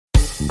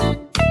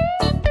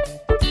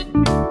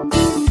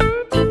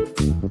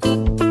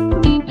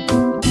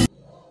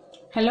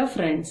Hello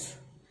friends.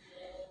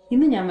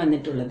 ഇന്ന് ഞാൻ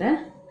വന്നിട്ടുള്ളത്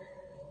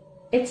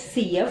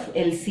HCF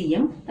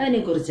LCM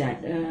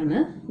അതിനെക്കുറിച്ചാണ്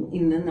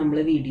ഇന്ന് നമ്മൾ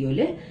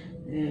വീഡിയോയിൽ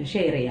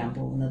ഷെയർ ചെയ്യാൻ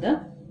പോകുന്നത്.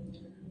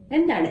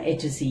 എന്താണ്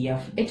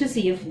HCF?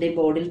 HCF ദേ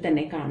ബോർഡിൽ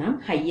തന്നെ കാണാം,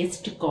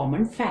 ഹയസ്റ്റ്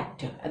കോമൺ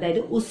ഫാക്ടർ,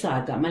 അതായത്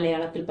ഉസാഗ,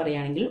 മലയാളത്തിൽ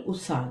പറയുകയാണെങ്കിൽ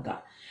ഉസാഗ.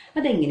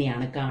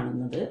 അതെങ്ങനെയാണ്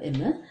കാണുന്നത്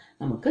എന്ന്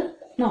നമുക്ക്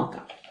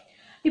നോക്കാം.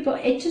 ഇപ്പോൾ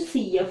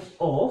HCF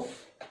of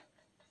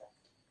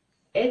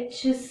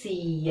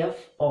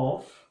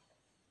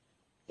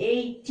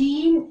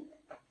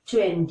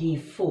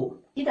 1824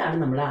 ഇതാണ്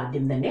നമ്മൾ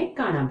ആദ്യം തന്നെ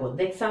കാണാൻ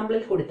പോകുന്നത്.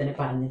 എക്സാമ്പിളിൽ കൂടി തന്നെ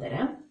പറഞ്ഞു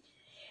തരാം.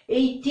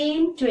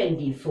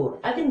 1824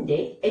 അതിന്റെ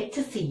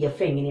HCF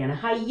എങ്ങനെയാണ്?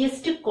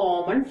 ഹയസ്റ്റ്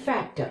കോമൺ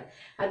ഫാക്ടർ,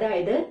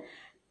 അതായത്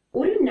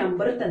ഒരു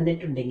നമ്പർ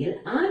തന്നിട്ടുണ്ടെങ്കിൽ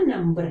ആ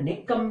നമ്പറിനെ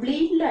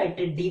കംപ്ലീറ്റ്ലി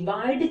ആയിട്ട്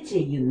ഡിവൈഡ്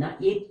ചെയ്യുന്ന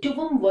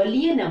ഏറ്റവും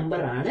വലിയ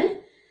നമ്പറാണ്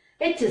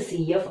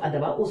HCF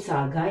അഥവാ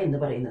ഉസാഗ എന്ന്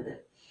പറയുന്നത്.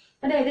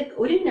 അതായത്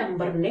ഒരു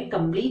നമ്പറിനെ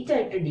കംപ്ലീറ്റ്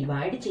ആയിട്ട്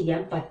ഡിവൈഡ്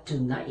ചെയ്യാൻ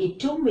പറ്റുന്ന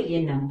ഏറ്റവും വലിയ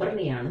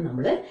നമ്പറിനെയാണ്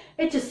നമ്മൾ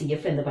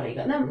HCF എന്ന്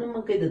പറയുക.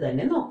 നമുക്ക് ഇത്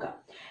തന്നെ നോക്കാം.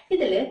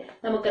 ഇതില്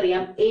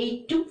നമുക്കറിയാം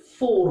 8ഉം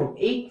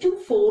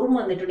 4ഉം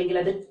വന്നിട്ടുണ്ടെങ്കിൽ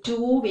അത്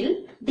 2വിൽ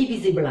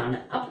ഡിവിസിബിൾ ആണ്.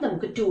 അപ്പൊ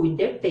നമുക്ക്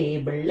 2ന്റെ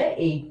ടേബിളില്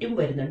 8ഉം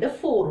വരുന്നുണ്ട്,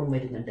 4ഉം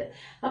വരുന്നുണ്ട്.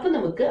 അപ്പൊ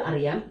നമുക്ക്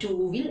അറിയാം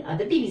 2വിൽ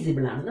അത്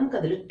ഡിവിസിബിൾ ആണ്. നമുക്ക്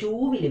അതിൽ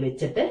 2വിൽ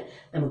വെച്ചിട്ട്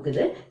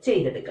നമുക്കിത്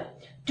ചെയ്തെടുക്കാം.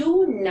 2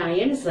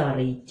 9s are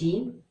 18.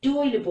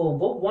 2ൽ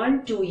പോകുമ്പോൾ 1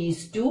 2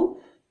 is 2,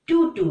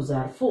 2 2s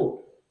are 4.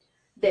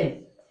 Then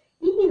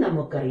ഇനി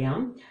നമുക്കറിയാം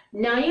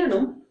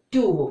 9ഉം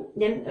 2ഉം,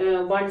 ഞാൻ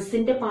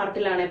വൺസിന്റെ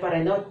പാർട്ടിലാണ്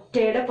പറയുന്നത്,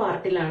 ഒറ്റയുടെ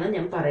പാർട്ടിലാണ്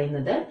ഞാൻ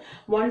പറയുന്നത്.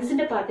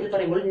 വൺസിന്റെ പാർട്ടിൽ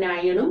പറയുമ്പോൾ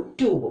 9ഉം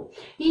 2ഉം,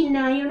 ഈ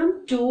 9ഉം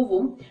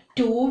 2ഉം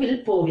 2വിൽ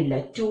പോവില്ല.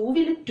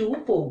 2വിൽ 2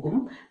 പോകും,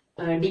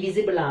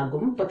 ഡിവിസിബിൾ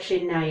ആകും, പക്ഷെ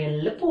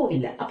 9ൽ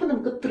പോവില്ല. അപ്പൊ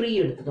നമുക്ക് 3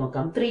 എടുത്ത്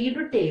നോക്കാം.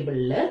 3യുടെ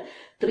ടേബിളില്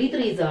 3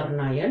 3s are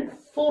 9,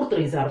 4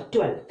 3s are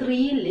 12.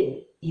 3ല്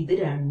ഇത്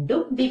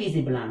രണ്ടും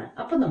ഡിവിസിബിൾ ആണ്.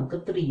 അപ്പൊ നമുക്ക്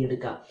 3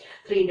 എടുക്കാം.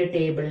 3ന്റെ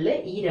ടേബിളില്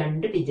ഈ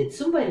രണ്ട്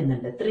ഡിജിറ്റ്സും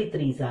വരുന്നുണ്ട്. 3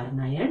 3s are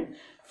 9,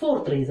 4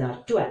 3s are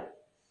 12.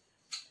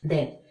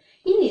 Then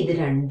ഇനി ഇത്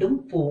രണ്ടും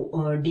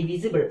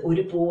ഡിവിസിബിൾ,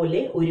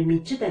 ഒരുപോലെ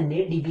ഒരുമിച്ച് തന്നെ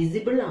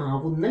ഡിവിസിബിൾ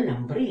ആവുന്ന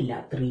നമ്പർ ഇല്ല.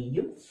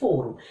 3ഉം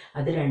 4ഉം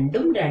അത്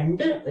രണ്ടും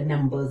രണ്ട്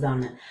നമ്പേഴ്സ്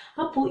ആണ്.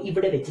 അപ്പോൾ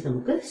ഇവിടെ വെച്ച്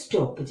നമുക്ക്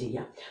സ്റ്റോപ്പ്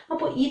ചെയ്യാം.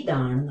 അപ്പോൾ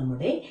ഇതാണ്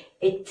നമ്മുടെ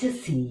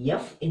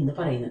HCF എന്ന്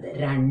പറയുന്നത്.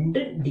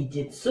 രണ്ട്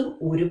ഡിജിറ്റ്സും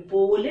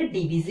ഒരുപോലെ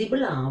ഡിവിസിബിൾ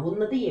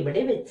ആവുന്നത്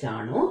എവിടെ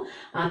വെച്ചാണോ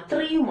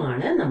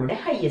അത്രയുമാണ് നമ്മുടെ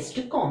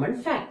ഹയസ്റ്റ് കോമൺ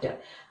ഫാക്ടർ.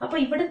 അപ്പൊ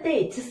ഇവിടുത്തെ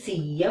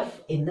HCF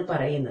എന്ന്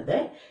പറയുന്നത്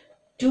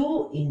 2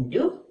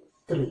 into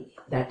 3,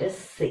 that is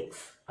 6.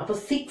 അപ്പൊ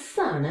 6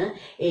 ആണ്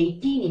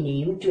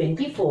 18നെയും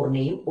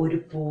 24നെയും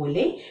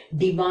ഒരുപോലെ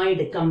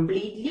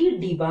കംപ്ലീറ്റ്ലി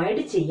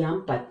ഡിവൈഡ് ചെയ്യാൻ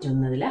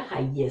പറ്റുന്നതിലെ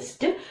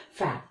ഹയസ്റ്റ്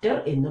ഫാക്ടർ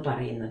എന്ന്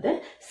പറയുന്നത്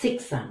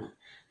 6 ആണ്.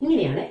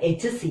 ഇങ്ങനെയാണ്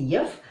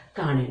HCF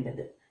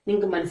കാണേണ്ടത്.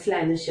 നിങ്ങൾക്ക്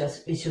മനസ്സിലായെന്ന്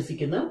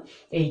വിശ്വസിക്കുന്നു.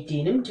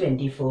 18ഉം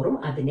 24ഉം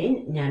അതിനെ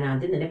ഞാൻ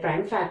ആദ്യം തന്നെ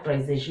പ്രൈം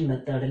ഫാക്ടറൈസേഷൻ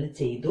മെത്തേഡിൽ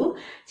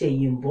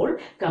ചെയ്യുമ്പോൾ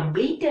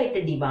കംപ്ലീറ്റ്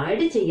ആയിട്ട്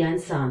ഡിവൈഡ് ചെയ്യാൻ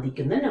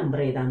സാധിക്കുന്ന നമ്പർ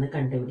ഏതാണെന്ന്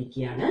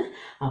കണ്ടുപിടിക്കുകയാണ്.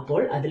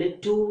 അപ്പോൾ അതിൽ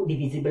 2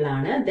 ഡിവിസിബിൾ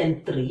ആണ്, then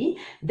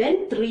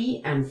 3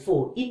 and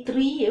 4. ഈ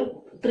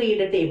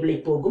 3യുടെ ടേബിളിൽ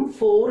പോകും,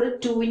 4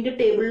 2ന്റെ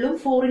ടേബിളിലും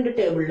 4ന്റെ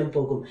ടേബിളിലും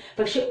പോകും.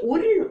 പക്ഷെ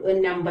ഒരു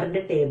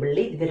നമ്പറിന്റെ ടേബിളിൽ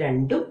ഇത്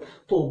രണ്ടും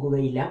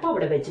പോകുകയില്ല. അപ്പൊ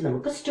അവിടെ വെച്ച്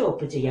നമുക്ക്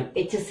സ്റ്റോപ്പ് ചെയ്യാം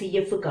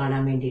HCF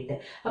കാണാൻ വേണ്ടിയിട്ട്.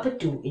 അപ്പൊ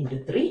 2 into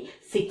 3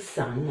 6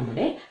 ആണ്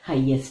നമ്മുടെ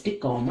ഹയസ്റ്റ്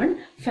കോമൺ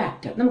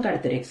ഫാക്ടർ. നമുക്ക്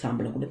അടുത്തൊരു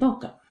എക്സാമ്പിൾ കൂടി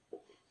നോക്കാം.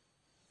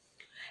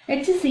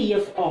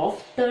 HCF of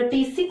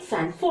 36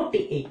 and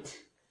 48.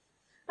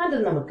 അത്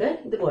നമുക്ക്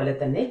ഇതുപോലെ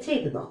തന്നെ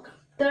ചെയ്തു നോക്കാം.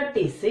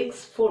 36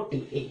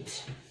 48,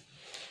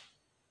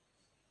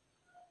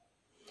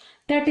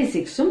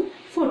 36ഉം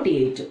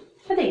 48ഉം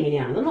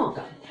അതെങ്ങനെയാണെന്ന്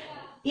നോക്കാം.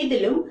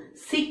 ഇതിലും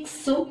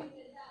 6ഉം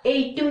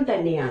 8ഉം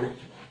തന്നെയാണ്.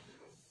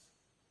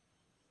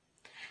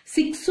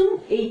 6ഉം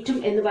 8ഉം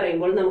എന്ന്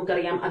പറയുമ്പോൾ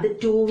നമുക്കറിയാം അത്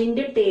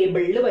 2വിന്റെ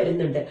ടേബിളിൽ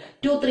വരുന്നുണ്ട്.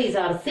 2 3s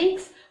are 6,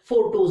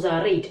 4 2s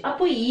are 8.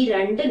 അപ്പൊ ഈ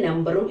രണ്ട്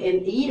നമ്പറും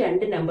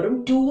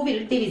 2വിൽ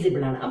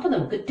ഡിവിസിബിൾ ആണ്. അപ്പൊ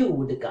നമുക്ക് 2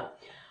 എടുക്കാം.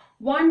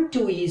 1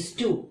 2 is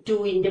 2.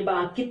 2ന്റെ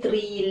ബാക്കി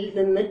 3യിൽ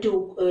നിന്ന്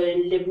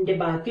 2ന്റെ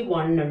ബാക്കി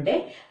 1 ഉണ്ട്,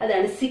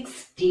 അതാണ്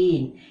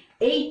 16.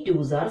 8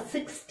 2s are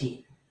 16.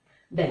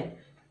 Then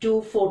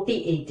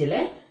 248ലെ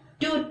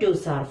 2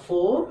 2s are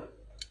 4,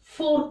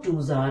 4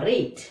 2s are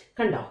 8.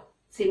 കണ്ടോ,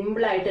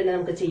 സിമ്പിൾ ആയിട്ട് തന്നെ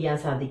നമുക്ക് ചെയ്യാൻ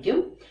സാധിക്കും.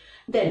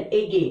 Then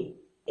again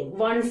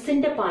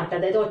വൺസിന്റെ പാർട്ട്,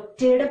 അതായത്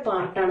ഒറ്റയുടെ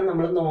പാർട്ടാണ്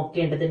നമ്മൾ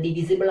നോക്കേണ്ടത്,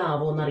 ഡിവിസിബിൾ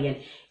ആവോന്ന് അറിയാൻ.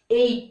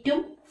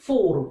 8ഉം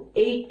 4ഉം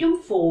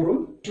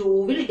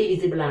 2വിൽ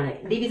ഡിവിസിബിൾ ആണ്.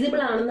 ഡിവിസിബിൾ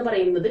ആണെന്ന്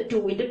പറയുന്നത്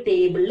 2ന്റെ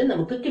ടേബിളിൽ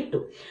നമുക്ക്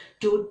കിട്ടും.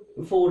 2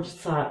 4s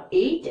are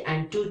 8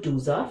 and 2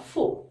 2s are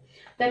 4.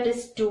 That is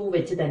 2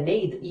 വെച്ച് തന്നെ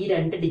ഈ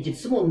രണ്ട്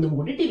ഡിജിറ്റ്സും ഒന്നും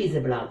കൂടി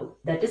ഡിവിസിബിൾ ആകും.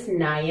 That is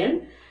 9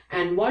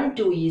 and 1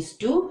 2 is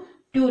 2,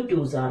 2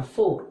 2s are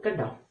 4.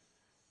 കണ്ടോ?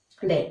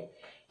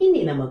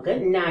 ഇനി നമുക്ക്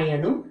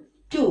 9ഉം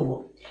 2ഉം.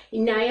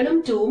 9ഉം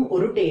 2ഉം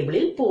ഒരു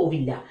ടേബിളിൽ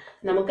പോവില്ല.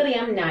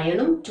 നമുക്കറിയാം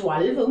 9ഉം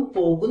 12ഉം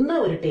പോകുന്ന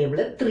ഒരു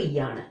ടേബിള് 3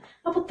 ആണ്.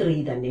 അപ്പൊ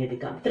 3 തന്നെ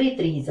എടുക്കാം. 3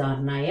 3s are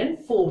 9,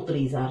 4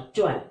 3s are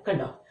 12.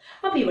 കണ്ടോ?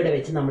 അപ്പൊ ഇവിടെ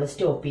വെച്ച് നമ്മൾ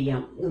സ്റ്റോപ്പ്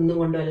ചെയ്യാം.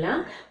 ഒന്നുകൊണ്ടല്ല,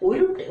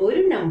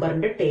 ഒരു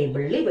നമ്പറിന്റെ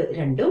ടേബിളിൽ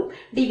രണ്ടും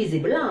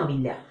ഡിവിസിബിൾ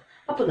ആവില്ല.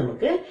 അപ്പൊ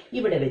നമുക്ക്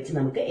ഇവിടെ വെച്ച്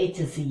നമുക്ക്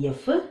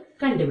HCF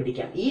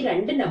കണ്ടുപിടിക്കാം. ഈ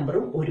രണ്ട്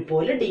നമ്പറും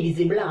ഒരുപോലെ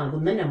ഡിവിസിബിൾ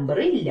ആകുന്ന നമ്പർ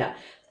ഇല്ല.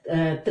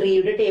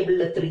 3യുടെ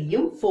ടേബിളിൽ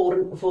 3യും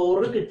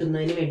 4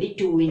 കിട്ടുന്നതിന് വേണ്ടി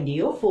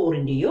 2ന്റെയോ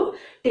 4ന്റെയോ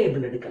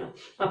ടേബിൾ എടുക്കണം.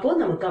 അപ്പോൾ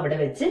നമുക്ക് അവിടെ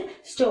വെച്ച്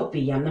സ്റ്റോപ്പ്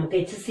ചെയ്യാം. നമുക്ക്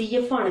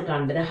HCF ആണ്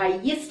കാണേണ്ടത്,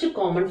 ഹയസ്റ്റ്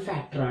കോമൺ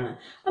ഫാക്ടർ ആണ്.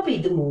 അപ്പൊ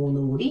ഇത്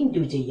 3 കൂടി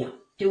ഇൻഡ്യൂ ചെയ്യാം.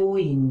 2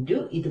 ഇൻറ്റു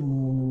ഇത്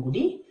 3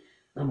 കൂടി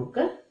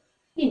നമുക്ക്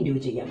ഇൻഡ്യൂ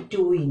ചെയ്യാം.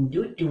 2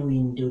 ഇൻറ്റു 2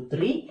 ഇൻറ്റു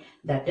 3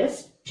 ദാറ്റ്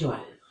ഈസ്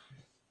 12.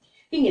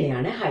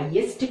 ഇങ്ങനെയാണ്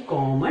ഹയസ്റ്റ്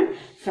കോമൺ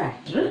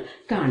ഫാക്ടർ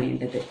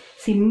കാണേണ്ടത്.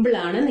 സിമ്പിൾ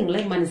ആണ്, നിങ്ങൾ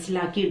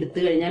മനസ്സിലാക്കി എടുത്തു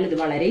കഴിഞ്ഞാൽ ഇത്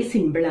വളരെ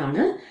സിമ്പിൾ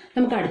ആണ്.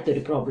 നമുക്ക്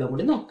അടുത്തൊരു പ്രോബ്ലം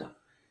കൂടി നോക്കാം.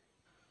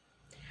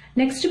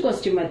 നെക്സ്റ്റ്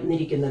ക്വസ്റ്റ്യൻ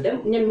വന്നിരിക്കുന്നത്,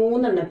 ഞാൻ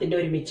 3 എണ്ണത്തിന്റെ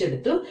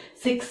ഒരുമിച്ചെടുത്തു.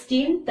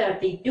 16,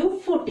 32,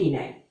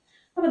 49.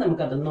 അപ്പൊ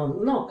നമുക്കതൊന്ന്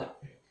നോക്കാം.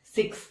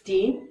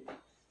 16,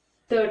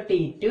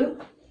 32,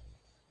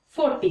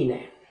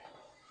 49.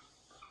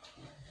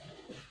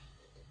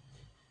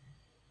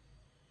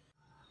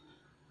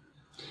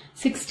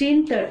 (16,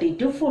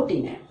 32,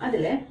 49).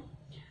 അതില്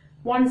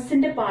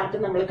വൺസിന്റെ പാർട്ട്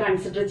നമ്മൾ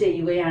കൺസിഡർ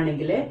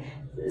ചെയ്യുകയാണെങ്കിൽ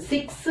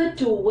 6,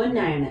 2,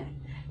 9.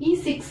 ഈ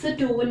 6,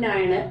 2,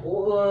 9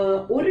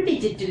 ഒരു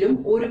ഡിജിറ്റിലും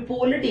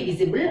ഒരുപോലെ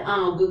ഡിവിസിബിൾ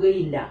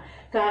ആകുകയില്ല.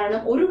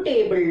 കാരണം ഒരു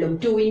ടേബിളിലും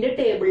 2ന്റെ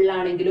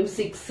ടേബിളിലാണെങ്കിലും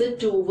 6,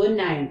 2,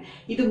 9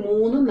 ഇത്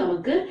മൂന്നും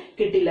നമുക്ക്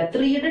കിട്ടില്ല.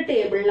 3യുടെ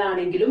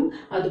ടേബിളിലാണെങ്കിലും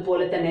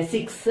അതുപോലെ തന്നെ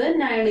 6,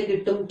 9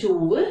 കിട്ടും,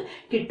 2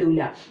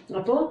 കിട്ടൂല.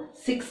 അപ്പോ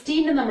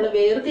 16 നമ്മൾ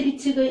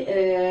വേർതിരിച്ച്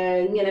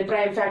ഇങ്ങനെ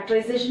പ്രൈം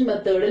ഫാക്ടറൈസേഷൻ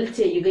മെത്തേഡിൽ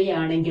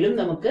ചെയ്യുകയാണെങ്കിലും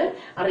നമുക്ക്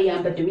അറിയാൻ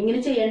പറ്റും.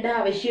 ഇങ്ങനെ ചെയ്യേണ്ട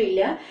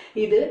ആവശ്യമില്ല.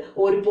 ഇത്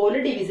ഒരുപോലെ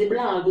ഡിവിസിബിൾ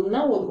ആകുന്ന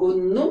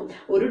ഒന്നും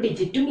ഒരു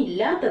ഡിജിറ്റും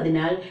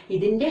ഇല്ലാത്തതിനാൽ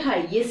ഇതിന്റെ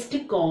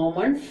ഹയസ്റ്റ്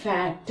കോമൺ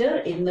ഫാക്ടർ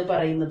എന്ന്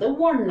പറയുന്നത്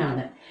 1 ആണ്.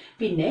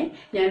 പിന്നെ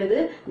ഞാനിത്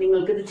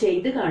നിങ്ങൾക്കിത്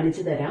ചെയ്ത്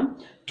കാണിച്ചു തരാം.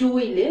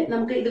 2ല്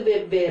നമുക്ക് ഇത്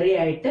വെവ്വേറെ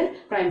ആയിട്ട്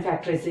പ്രൈം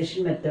ഫാക്ടറൈസേഷൻ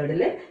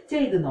മെത്തേഡിൽ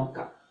ചെയ്ത്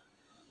നോക്കാം.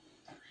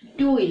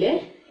 2ല്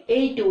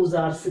 8 2s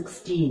are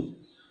 16,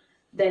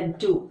 then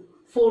 2,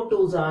 4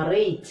 2s are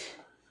 8,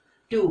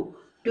 2,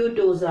 2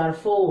 2s are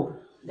 4,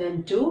 then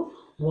 2,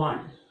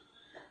 1,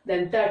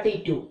 then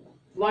 32,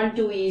 1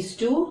 2 is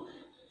 2,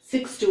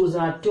 6 2s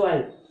are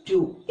 12,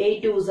 2,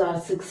 8 2s are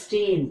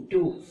 16,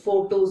 2,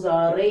 4 2s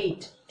are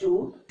 8, 2,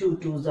 2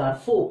 2s are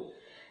 4,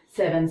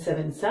 7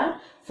 7s are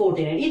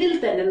 49. ഇതിൽ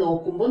തന്നെ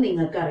നോക്കുമ്പോൾ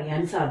നിങ്ങൾക്ക്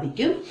അറിയാൻ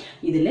സാധിക്കും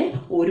ഇതിലെ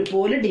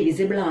ഒരുപോലെ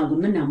ഡിവിസിബിൾ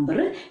ആകുന്ന നമ്പർ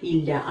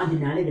ഇല്ല.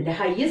 അതിനാൽ ഇതിന്റെ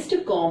ഹയസ്റ്റ്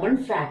കോമൺ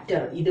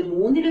ഫാക്ടർ, ഇത്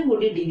മൂന്നിലും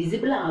കൂടി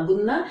ഡിവിസിബിൾ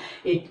ആകുന്ന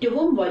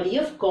ഏറ്റവും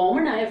വലിയ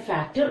കോമൺ ആയ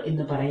ഫാക്ടർ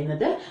എന്ന്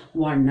പറയുന്നത്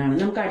 1 ആണ്.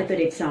 നമുക്ക്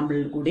അടുത്തൊരു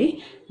എക്സാമ്പിളിൽ കൂടി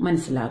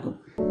മനസ്സിലാകും.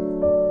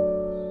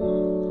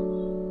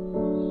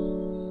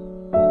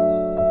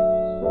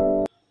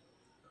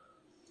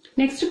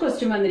 നെക്സ്റ്റ്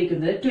ക്വസ്റ്റ്യൻ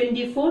വന്നിരിക്കുന്നത്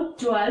 24,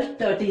 12,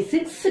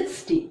 36,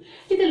 60.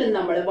 ഇതിൽ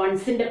നമ്മൾ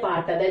വൺസിന്റെ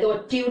പാർട്ട്, അതായത്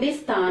ഒറ്റയുടെ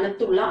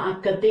സ്ഥാനത്തുള്ള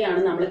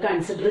അക്കത്തെയാണ് നമ്മൾ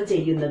കൺസിഡർ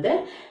ചെയ്യുന്നത്.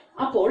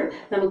 അപ്പോൾ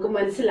നമുക്ക്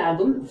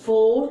മനസ്സിലാകും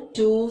 4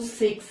 2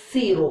 6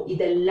 0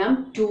 ഇതെല്ലാം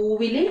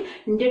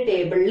 2ന്റെ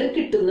ടേബിളിൽ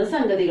കിട്ടുന്ന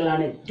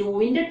സംഗതികളാണ്.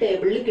 2ന്റെ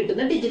ടേബിളിൽ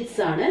കിട്ടുന്ന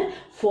ഡിജിറ്റ്സ് ആണ്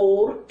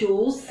 4 2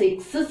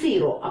 6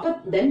 0. അപ്പൊ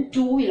ദെൻ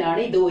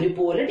 2ലാണ് ഇത്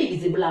ഒരുപോലെ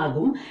ഡിവിസിബിൾ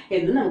ആകും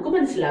എന്ന് നമുക്ക്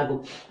മനസ്സിലാകും.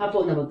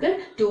 അപ്പോൾ നമുക്ക്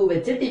 2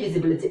 വെച്ച്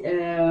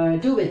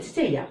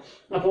ചെയ്യാം.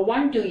 അപ്പൊ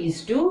 1 2 is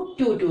 2,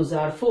 2 2s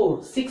are 4,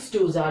 6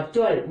 2s are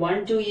 12, 1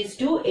 2 is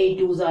 2, 8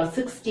 2s are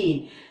 16,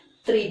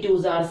 3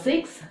 2s are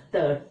 6,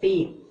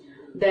 13.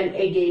 Then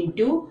again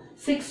 2,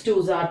 6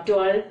 2s are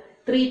 12,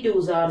 3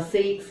 2s are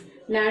 6,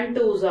 9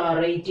 2s are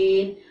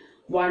 18,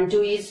 1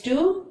 2 is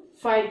 2,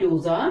 5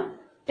 2s are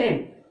 10.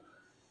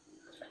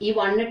 ഈ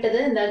 1 ഇട്ടത്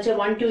എന്താ വെച്ചാൽ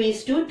 1 2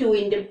 is 2,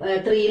 2ന്റെ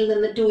 3യിൽ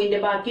നിന്ന് 2ന്റെ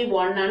ബാക്കി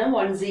 1 ആണ്,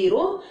 1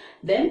 0,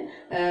 then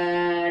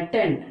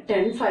 10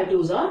 10 5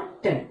 2s are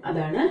 10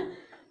 അതാണ്.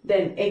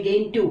 then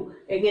again 2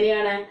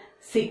 എങ്ങനെയാണ്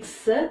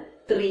 6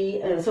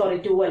 3 സോറി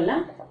 2 അല്ല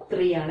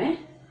 3 ആണ്,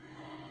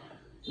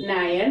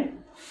 9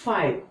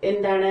 5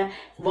 എന്താണ്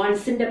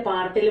വൺസിന്റെ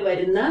പാർട്ടിൽ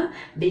വരുന്ന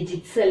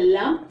ഡിജിറ്റ്സ്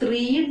എല്ലാം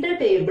 3യുടെ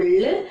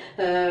ടേബിളിൽ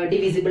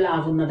ഡിവിസിബിൾ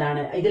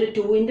ആവുന്നതാണ്. ഇതിൽ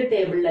 2ന്റെ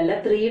ടേബിളിലല്ല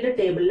 3യുടെ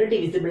ടേബിളിൽ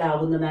ഡിവിസിബിൾ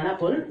ആവുന്നതാണ്.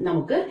 അപ്പോൾ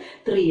നമുക്ക്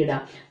 3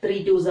 ഇടാം.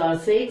 3 2s are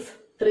 6,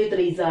 3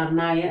 3s are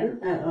 9,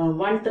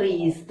 1 3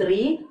 is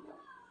 3,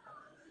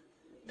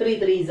 3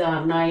 3s are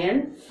 9,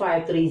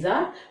 5 3s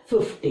are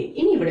 50.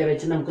 ഇനി ഇവിടെ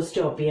വെച്ച് നമുക്ക്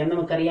സ്റ്റോപ്പ് ചെയ്യാം.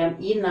 നമുക്കറിയാം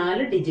ഈ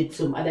 4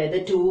 ഡിജിറ്റ്സും, അതായത്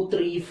 2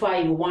 3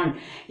 5 1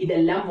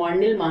 ഇതെല്ലാം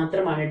 1ൽ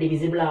മാത്രമാണ്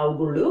ഡിവിസിബിൾ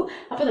ആവുകയുള്ളൂ.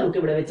 അപ്പൊ നമുക്ക്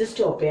ഇവിടെ വെച്ച്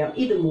സ്റ്റോപ്പ് ചെയ്യാം.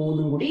 ഇത്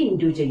മൂന്നും കൂടി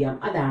ഇൻഡ്യൂ ചെയ്യാം.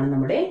 അതാണ്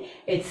നമ്മുടെ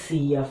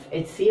HCF.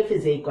 HCF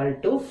is equal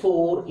to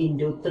 4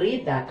 into 3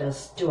 that is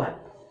 12.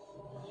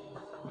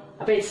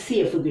 അപ്പൊ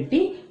HCF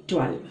കിട്ടി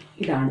 12.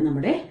 ഇതാണ്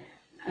നമ്മുടെ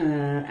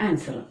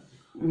ആൻസർ.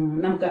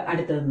 നമുക്ക്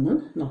അടുത്തതൊന്ന്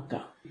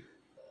നോക്കാം.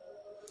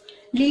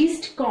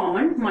 Least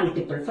common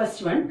multiple.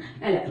 First one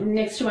അല്ല,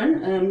 next one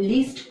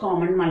least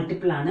common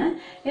multiple ആണ്.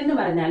 എന്ന്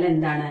പറഞ്ഞാൽ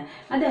എന്താണ്?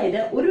 അതായത്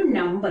ഒരു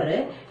നമ്പർ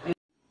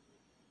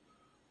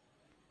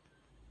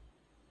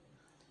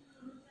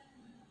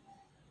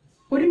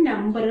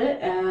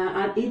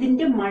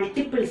ഇതിന്റെ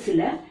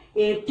മൾട്ടിപ്പിൾസില്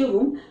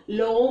ഏറ്റവും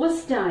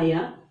ലോവസ്റ്റ് ആയ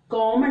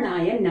കോമൺ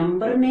ആയ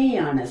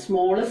നമ്പറിനെയാണ്,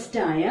 സ്മോളസ്റ്റ്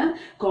ആയ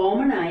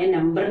കോമൺ ആയ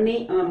നമ്പറിനെ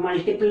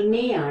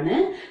മൾട്ടിപ്പിളിനെയാണ്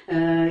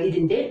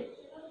ഇതിന്റെ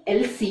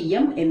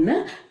LCM എന്ന്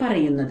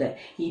പറയുന്നത്.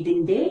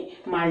 ഇതിന്റെ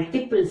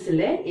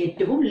മൾട്ടിപ്പിൾസിലെ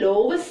ഏറ്റവും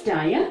ലോവസ്റ്റ്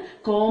ആയ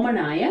കോമൺ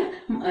ആയ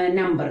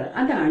നമ്പർ,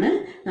 അതാണ്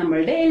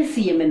നമ്മളുടെ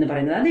LCM എന്ന്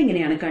പറയുന്നത്.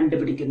 അതെങ്ങനെയാണ്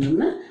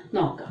കണ്ടുപിടിക്കുന്നതെന്ന്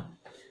നോക്കാം.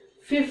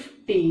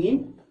 15,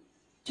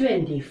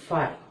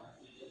 25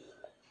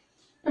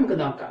 നമുക്ക്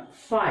നോക്കാം.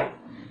 5,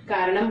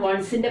 കാരണം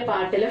വൺസിന്റെ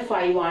പാർട്ടില്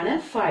 5 ആണ്.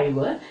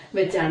 5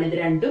 വെച്ചാണ് ഇത്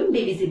രണ്ടും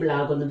ഡിവിസിബിൾ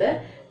ആകുന്നത്.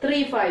 3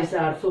 5s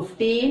are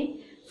 15,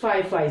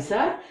 5 5s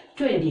are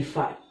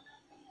 25.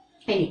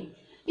 ഇനി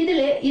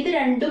ഇത്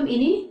രണ്ടും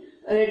ഇനി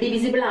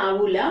ഡിവിസിബിൾ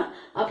ആവൂല.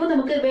 അപ്പൊ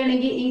നമുക്ക്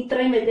വേണമെങ്കിൽ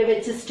ഇത്രയും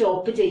വെച്ച്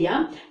സ്റ്റോപ്പ് ചെയ്യാം.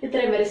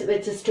 ഇത്രയും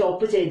വെച്ച്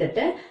സ്റ്റോപ്പ്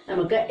ചെയ്തിട്ട്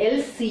നമുക്ക്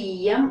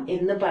LCM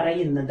എന്ന്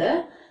പറയുന്നത്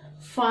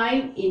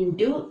 5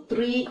 into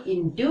 3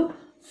 into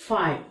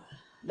 5,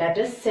 that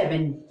is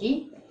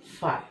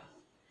 75.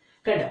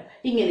 കേട്ടോ,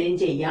 ഇങ്ങനെയും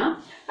ചെയ്യാം.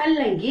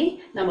 അല്ലെങ്കിൽ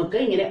നമുക്ക്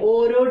ഇങ്ങനെ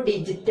ഓരോ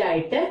ഡിജിറ്റ്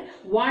ആയിട്ട്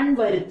 1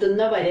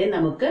 വരുത്തുന്ന വരെ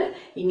നമുക്ക്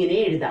ഇങ്ങനെ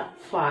എഴുതാം.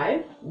 5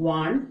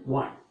 1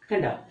 1.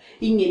 കണ്ടോ,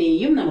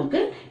 ഇങ്ങനെയും നമുക്ക്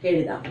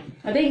എഴുതാം.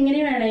 അത് എങ്ങനെ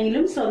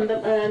വേണമെങ്കിലും സ്വന്തം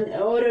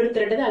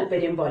ഓരോരുത്തരുടെ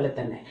താല്പര്യം പോലെ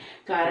തന്നെ.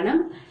 കാരണം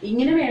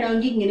ഇങ്ങനെ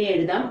വേണമെങ്കിൽ ഇങ്ങനെ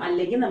എഴുതാം,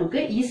 അല്ലെങ്കിൽ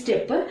നമുക്ക് ഈ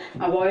സ്റ്റെപ്പ്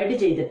അവോയ്ഡ്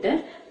ചെയ്തിട്ട്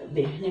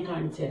ഞാൻ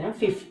കാണിച്ചു തരാം.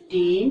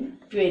 15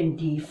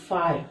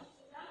 25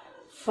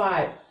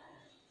 5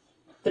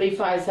 3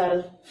 5s are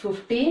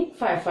 15,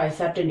 5 5s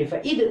are 25.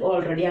 ഇത്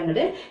ഓൾറെഡി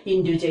അങ്ങോട്ട്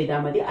ഇൻഡു ചെയ്താൽ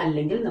മതി.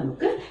 അല്ലെങ്കിൽ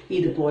നമുക്ക്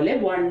ഇതുപോലെ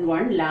 1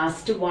 1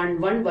 ലാസ്റ്റ് 1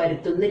 1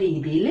 വരുത്തുന്ന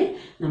രീതിയിൽ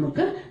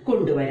നമുക്ക്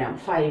കൊണ്ടുവരാം.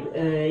 5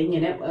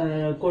 ഇങ്ങനെ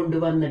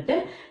കൊണ്ടുവന്നിട്ട്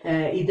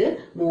ഇത്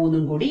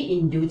 3 കൂടി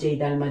ഇൻഡു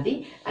ചെയ്താൽ മതി.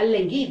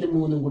 അല്ലെങ്കിൽ ഇത്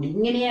 3 കൂടി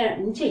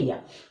ഇങ്ങനെയാണ്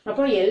ചെയ്യാം.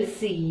 അപ്പോൾ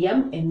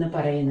LCM എന്ന്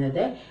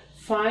പറയുന്നത്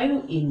 5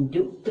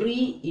 into 3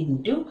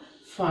 into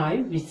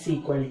 5 is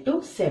equal to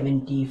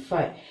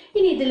 75.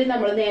 ഇനി ഇതിൽ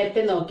നമ്മൾ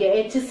നേരത്തെ നോക്കിയ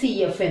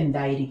HCF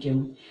എന്തായിരിക്കും?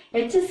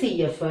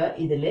 HCF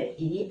ഇതിൽ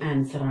ഈ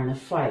ആൻസർ ആണ്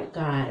 5.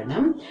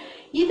 കാരണം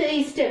ഇത് ഈ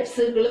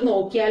സ്റ്റെപ്സുകൾ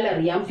നോക്കിയാൽ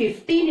അറിയാം,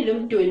 15ലും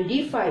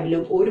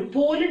 25ലും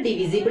ഒരുപോലെ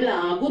ഡിവിസിബിൾ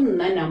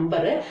ആകുന്ന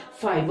നമ്പർ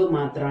 5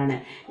 മാത്രമാണ്.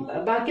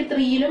 ബാക്കി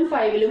 3ലും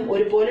 5ലും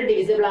ഒരുപോലെ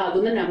ഡിവിസിബിൾ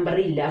ആകുന്ന നമ്പർ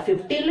ഇല്ല.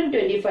 15ലും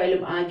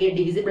 25ലും ആകെ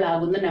ഡിവിസിബിൾ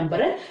ആകുന്ന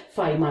നമ്പർ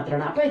 5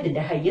 മാത്രമാണ്. അപ്പൊ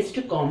ഇതിന്റെ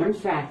ഹയസ്റ്റ് കോമൺ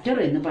ഫാക്ടർ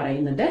എന്ന്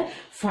പറയുന്നത്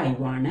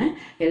 5 ആണ്.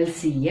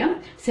 LCM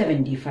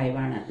 75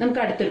 ആണ്. നമുക്ക്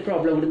അടുത്തൊരു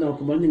പ്രോബ്ലം കൂടി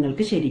നോക്കുമ്പോൾ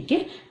നിങ്ങൾക്ക് ശരിക്ക്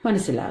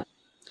മനസ്സിലാകും.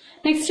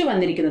 നെക്സ്റ്റ്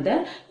വന്നിരിക്കുന്നത്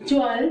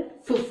 12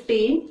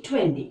 15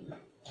 20.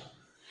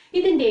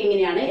 ഇതിന്റെ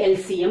എങ്ങനെയാണ്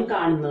LCM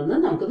കാണുന്നതെന്ന്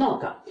നമുക്ക്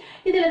നോക്കാം.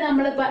 ഇതിൽ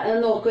നമ്മൾ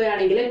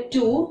നോക്കുകയാണെങ്കിൽ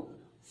 2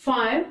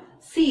 5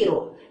 0.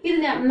 ഇത്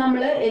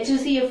നമ്മൾ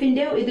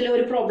HCFന്റെ ഇതിൽ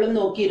ഒരു പ്രോബ്ലം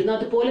നോക്കിയിരുന്നു.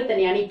 അതുപോലെ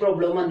തന്നെയാണ് ഈ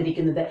പ്രോബ്ലം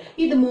വന്നിരിക്കുന്നത്.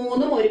 ഇത്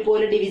 3ഉം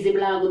ഒരുപോലെ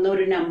ഡിവിസിബിൾ ആകുന്ന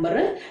ഒരു നമ്പർ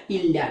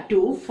ഇല്ല.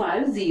 2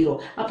 5 0.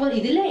 അപ്പൊ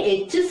ഇതിലെ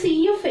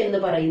HCF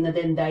എന്ന് പറയുന്നത്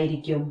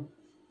എന്തായിരിക്കും?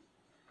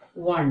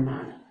 1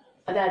 ആണ്.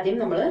 അതാദ്യം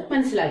നമ്മൾ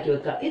മനസ്സിലാക്കി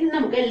വെക്കുക. ഇത്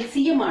നമുക്ക്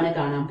LCM ആണ്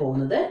കാണാൻ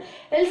പോകുന്നത്.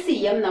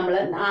 LCM നമ്മൾ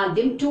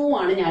ആദ്യം 2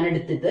 ആണ് ഞാൻ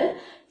എടുത്തത്.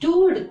 2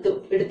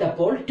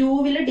 എടുത്തപ്പോൾ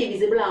 2വിൽ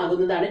ഡിവിസിബിൾ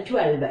ആകുന്നതാണ്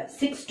 12.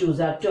 6 2s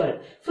are 12.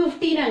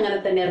 15 അങ്ങനെ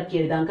തന്നെ ഇറക്കി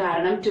എഴുതാം.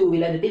 കാരണം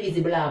 2വിൽ അത്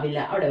ഡിവിസിബിൾ ആവില്ല.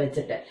 അവിടെ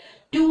വെച്ചിട്ട്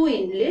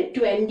 2ൽ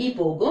 20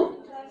 പോകും.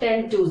 10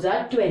 2s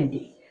are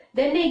 20.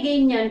 Then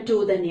again ഞാൻ 2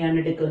 തന്നെയാണ്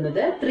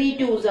എടുക്കുന്നത്. 3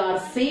 2s are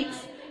 6.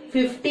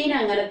 15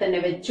 അങ്ങനെ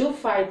തന്നെ വെച്ചു.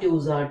 5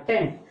 2s are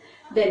 10.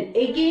 Then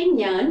again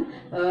ഞാൻ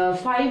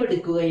 5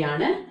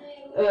 എടുക്കുകയാണ്.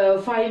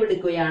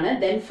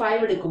 Then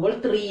 5 എടുക്കുമ്പോൾ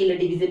 3ൽ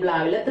ഡിവിസിബിൾ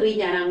ആവില്ല. 3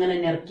 ഞാൻ അങ്ങനെ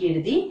ഇറക്കി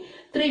എഴുതി.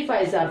 3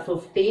 5s are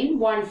 15.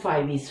 1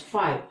 5 is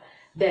 5.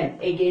 Then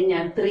again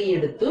ഞാൻ 3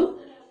 എടുത്തു.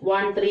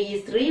 1 3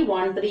 is 3.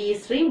 1 3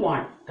 is 3.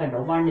 1. കണ്ടോ,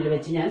 1ൽ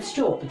വെച്ച് ഞാൻ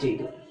സ്റ്റോപ്പ്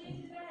ചെയ്തു.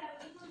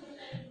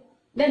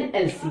 Then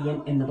LCM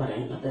എന്ന്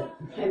പറയുന്നത്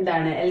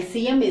എന്താണ്?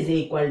 LCM is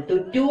equal to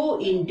 2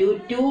 into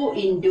 2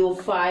 into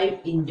 5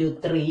 into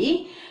 3.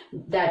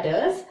 That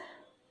is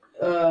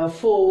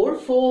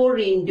 4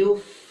 into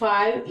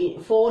 5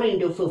 4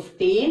 into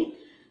 15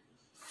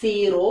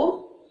 0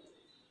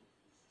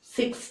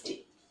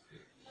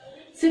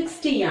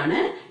 60 ആണ്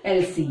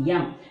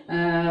LCM.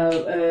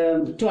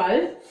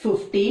 12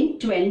 15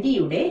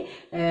 20യുടെ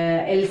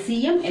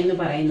LCM എന്ന്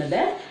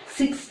പറയുന്നത്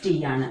 60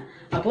 ആണ്.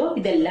 അപ്പോൾ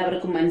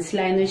ഇതെല്ലാവർക്കും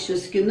മനസ്സിലായെന്ന്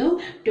വിശ്വസിക്കുന്നു.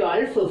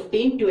 12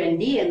 15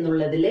 20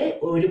 എന്നുള്ളതില്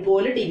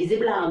ഒരുപോലെ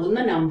ഡിവിസിബിൾ ആകുന്ന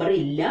നമ്പർ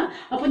ഇല്ല.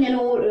 അപ്പൊ ഞാൻ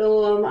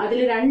അതിൽ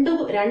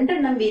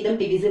രണ്ടെണ്ണം വീതം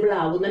ഡിവിസിബിൾ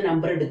ആകുന്ന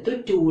നമ്പർ എടുത്തു.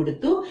 2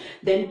 എടുത്തു.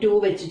 ദെൻ 2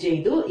 വെച്ച്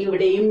ചെയ്തു.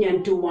 ഇവിടെയും ഞാൻ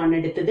 2 ആണ്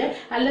എടുത്തത്.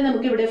 അല്ല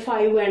നമുക്ക് ഇവിടെ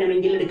 5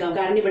 വേണമെങ്കിൽ എടുക്കാം.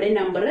 കാരണം ഇവിടെ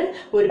നമ്പർ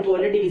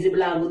ഒരുപോലെ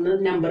ഡിവിസിബിൾ ആകുന്ന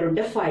നമ്പർ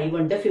ഉണ്ട്. 5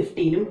 ഉണ്ട്.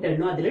 15ഉം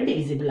 10ഉം അതിൽ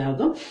ഡിവിസിബിൾ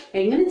ആകും.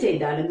 എങ്ങനെ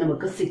ചെയ്താലും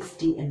നമുക്ക്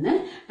 60 എന്ന്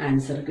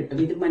ആൻസർ കിട്ടും.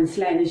 ഇത്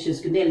മനസ്സിലായെന്ന്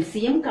വിശ്വസിക്കുന്നു.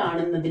 LCM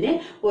കാണുന്നതിന്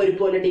ഒരുപോലെ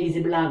ഒരുപോലെ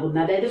ഡിവിസിബിൾ ആകുന്ന,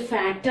 അതായത്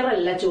ഫാക്ടർ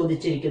അല്ല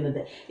ചോദിച്ചിരിക്കുന്നത്,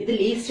 ഇത്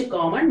ലീസ്റ്റ്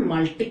കോമൺ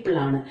മൾട്ടിപ്പിൾ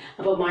ആണ്.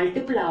 അപ്പൊ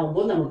മൾട്ടിപ്പിൾ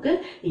ആവുമ്പോൾ നമുക്ക്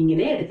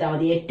ഇങ്ങനെ എടുത്താൽ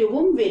മതി.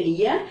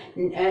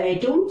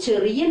 ഏറ്റവും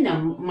ചെറിയ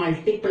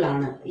മൾട്ടിപ്പിൾ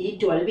ആണ് ഈ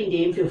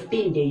 12ന്റെയും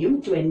 15ന്റെയും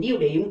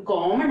 20യുടെയും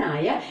കോമൺ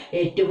ആയ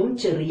ഏറ്റവും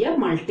ചെറിയ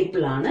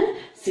മൾട്ടിപ്പിൾ ആണ്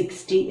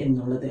 60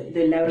 എന്നുള്ളത്. ഇത്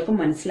എല്ലാവർക്കും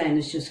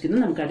മനസ്സിലായെന്ന് വിശ്വസിക്കുന്നു.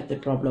 നമുക്ക് അടുത്ത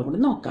പ്രോബ്ലം കൂടി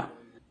നോക്കാം.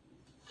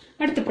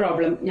 അടുത്ത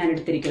പ്രോബ്ലം ഞാൻ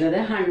എടുത്തിരിക്കുന്നത്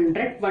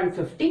 100,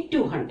 150,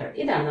 200.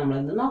 ഇതാണ് നമ്മൾ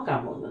ഇന്ന് നോക്കാൻ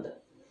പോകുന്നത്.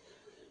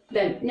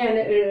 ഞാൻ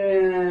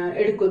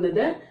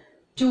എടുക്കുന്നത്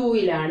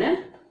 2ലാണ്,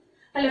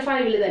 അല്ല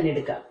 5ൽ തന്നെ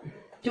എടുക്കാം.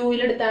 2ൽ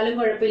എടുത്താലും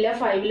കുഴപ്പമില്ല,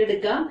 5ൽ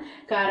എടുക്കാം.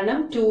 കാരണം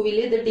 2ൽ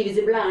ഇത്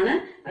ഡിവിസിബിൾ ആണ്,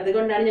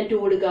 അതുകൊണ്ടാണ് ഞാൻ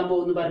 2 എടുക്കാൻ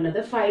പോകുന്നു പറഞ്ഞത്.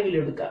 5ൽ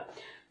എടുക്കാം.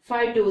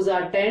 5 2s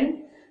are 10,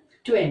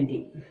 20,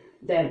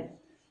 then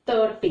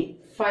 30,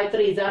 5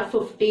 3s are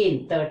 15,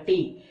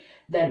 30,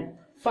 then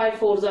 5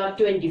 4s are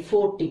 20,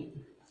 40.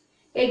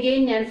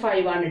 Again ഞാൻ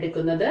 5 ആണ്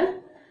എടുക്കുന്നത്.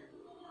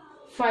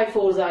 5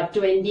 4s are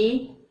 20,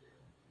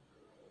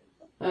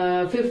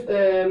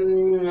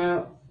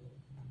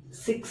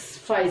 6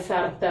 5s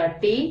are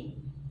 30,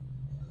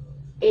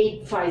 8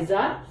 5s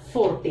are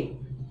 40.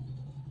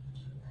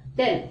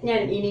 Then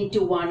ഞാൻ ഇനി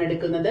 2 ആണ്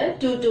എടുക്കുന്നത്.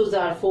 2 2s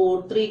are 4,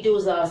 3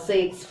 2s are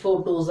 6, 4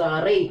 2s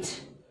are 8.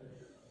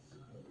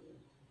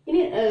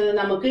 ഇനി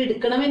നമുക്ക്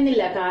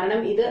എടുക്കണമെന്നില്ല,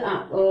 കാരണം ഇത്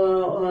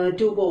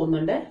 2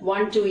 പോകുന്നുണ്ട്.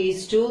 1 2 is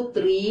 2,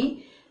 3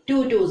 2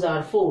 2s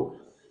are 4.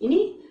 ഇനി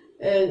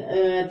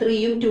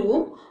 3യും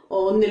 2വും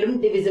ഒന്നിലും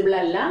ഡിവിസിബിൾ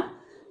അല്ല.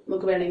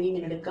 നമുക്ക് വേണമെങ്കിൽ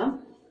ഇങ്ങനെ എടുക്കാം.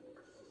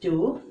 2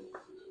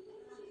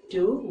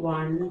 2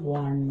 1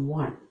 1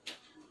 1.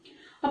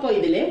 അപ്പൊ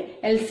ഇതില്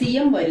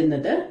LCM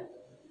വരുന്നത്,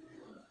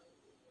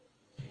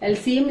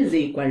 LCM is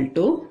equal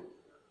to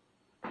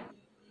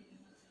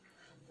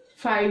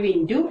 5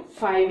 into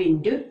 5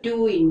 into 2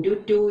 into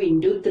 2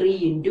 into 3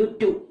 into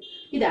 2.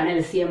 ഇതാണ്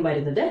LCM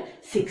വരുന്നത്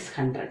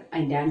 600.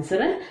 അതിന്റെ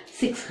ആൻസർ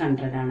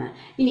 600 ആണ്.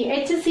 ഇനി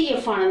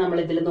HCF ആണ് നമ്മൾ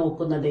ഇതിൽ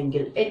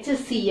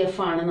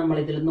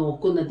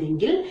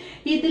നോക്കുന്നതെങ്കിൽ,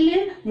 ഇതില്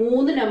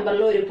 3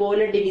 നമ്പറിൽ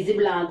ഒരുപോലെ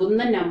ഡിവിസിബിൾ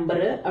ആകുന്ന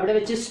നമ്പർ അവിടെ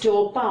വെച്ച്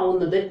സ്റ്റോപ്പ്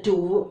ആവുന്നത് 2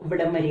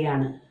 ഇവിടം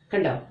വരെയാണ്.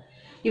 കണ്ടോ,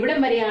 ഇവിടം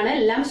വരെയാണ്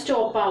എല്ലാം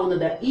സ്റ്റോപ്പ്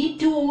ആവുന്നത്. ഈ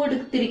 2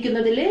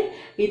 എടുത്തിരിക്കുന്നതില്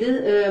ഇത്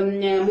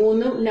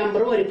 3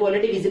 നമ്പറും ഒരുപോലെ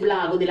ഡിവിസിബിൾ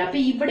ആകുന്നില്ല. അപ്പൊ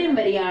ഇവിടം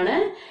വരെയാണ്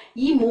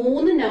ഈ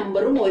 3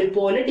 നമ്പറും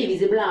ഒരുപോലെ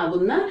ഡിവിസിബിൾ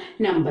ആകുന്ന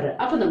നമ്പർ.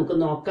 അപ്പൊ നമുക്ക്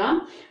നോക്കാം.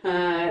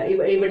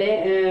 ഇവിടെ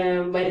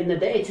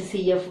വരുന്നത്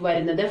HCF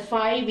വരുന്നത്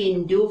 5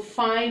 into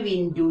 5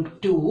 into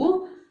 2,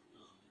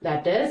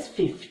 that is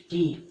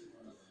 50.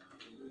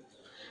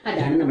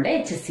 അതാണ് നമ്മുടെ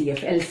HCF.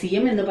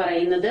 LCM എന്ന്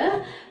പറയുന്നത്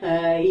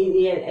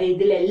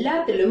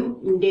ഇതിലെല്ലാത്തിലും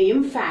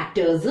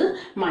ഫാക്ടേഴ്സ്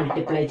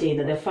മൾട്ടിപ്ലൈ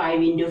ചെയ്യുന്നത്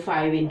 5 into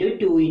 5 into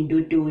 2 into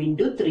 2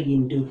 into 3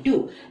 into 2,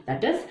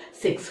 that is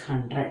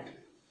 600.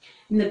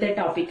 ഇന്നത്തെ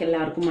ടോപ്പിക്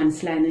എല്ലാവർക്കും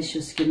മനസ്സിലായെന്ന്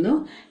വിശ്വസിക്കുന്നു.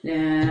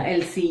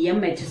 LCM,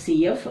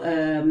 HCF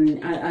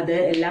അത്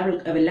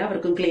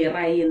എല്ലാവർക്കും ക്ലിയർ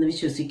ആയി എന്ന്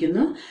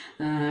വിശ്വസിക്കുന്നു.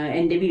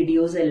 എൻ്റെ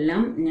വീഡിയോസ്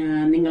എല്ലാം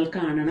നിങ്ങൾ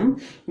കാണണം.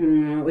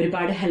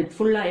 ഒരുപാട്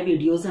ഹെൽപ്ഫുൾ ആയ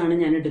വീഡിയോസ് ആണ്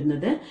ഞാൻ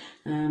ഇടുന്നത്.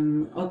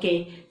 Okay,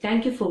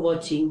 thank you for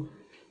watching.